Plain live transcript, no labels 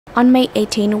On May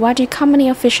 18, YG company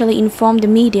officially informed the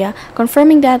media,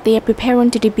 confirming that they are preparing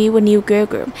to debut a new girl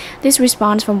group. This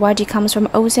response from YG comes from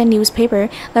OSN newspaper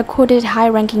that quoted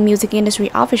high-ranking music industry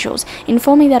officials,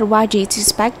 informing that YG is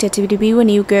expected to debut a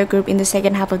new girl group in the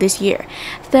second half of this year.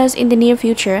 Thus, in the near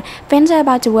future, fans are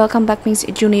about to welcome Blackpink's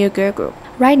junior girl group.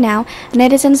 Right now,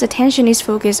 netizens' attention is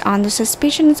focused on the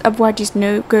suspicions of YG's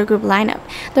new girl group lineup.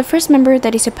 The first member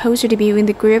that is supposed to debut in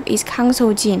the group is Kang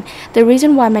Sojin. The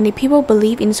reason why many people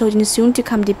believe in Sojin's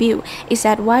soon-to-come debut is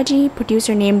that YG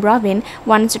producer named Robin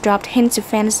once dropped hints to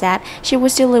fans that she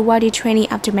was still a YG trainee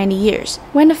after many years.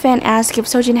 When a fan asked if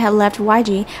Sojin had left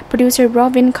YG, producer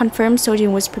Robin confirmed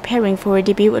Sojin was preparing for a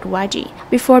debut at YG.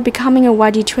 Before becoming a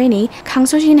YG trainee, Kang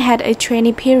Sojin had a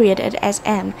trainee period at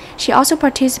SM. She also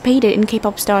participated in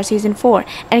Kpop Star Season 4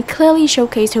 and clearly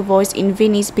showcased her voice in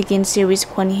Vinny's Begin series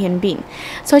Kwon Hyun Bin.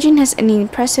 Sojin has an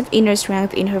impressive inner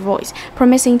strength in her voice,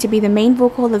 promising to be the main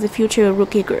vocal of the future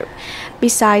rookie group.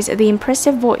 Besides the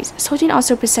impressive voice, Sojin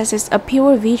also possesses a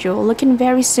pure visual looking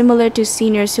very similar to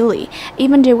senior Sulli.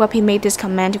 Even their WAP made this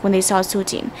comment when they saw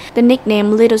Sojin. The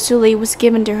nickname Little Sulli was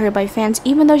given to her by fans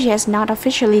even though she has not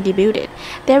officially debuted.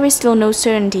 There is still no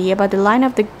certainty about the line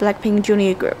of the Blackpink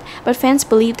junior group, but fans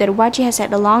believe that YG has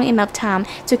had a long enough time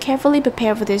to carefully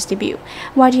prepare for this debut.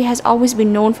 YG has always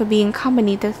been known for being a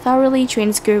company that thoroughly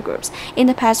trains girl groups. In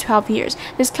the past 12 years,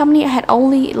 this company had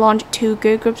only launched 2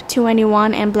 girl groups,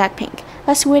 2NE1 and Blackpink.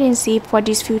 Let's wait and see if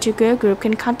YG's future girl group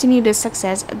can continue the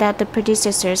success that the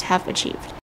predecessors have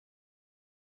achieved.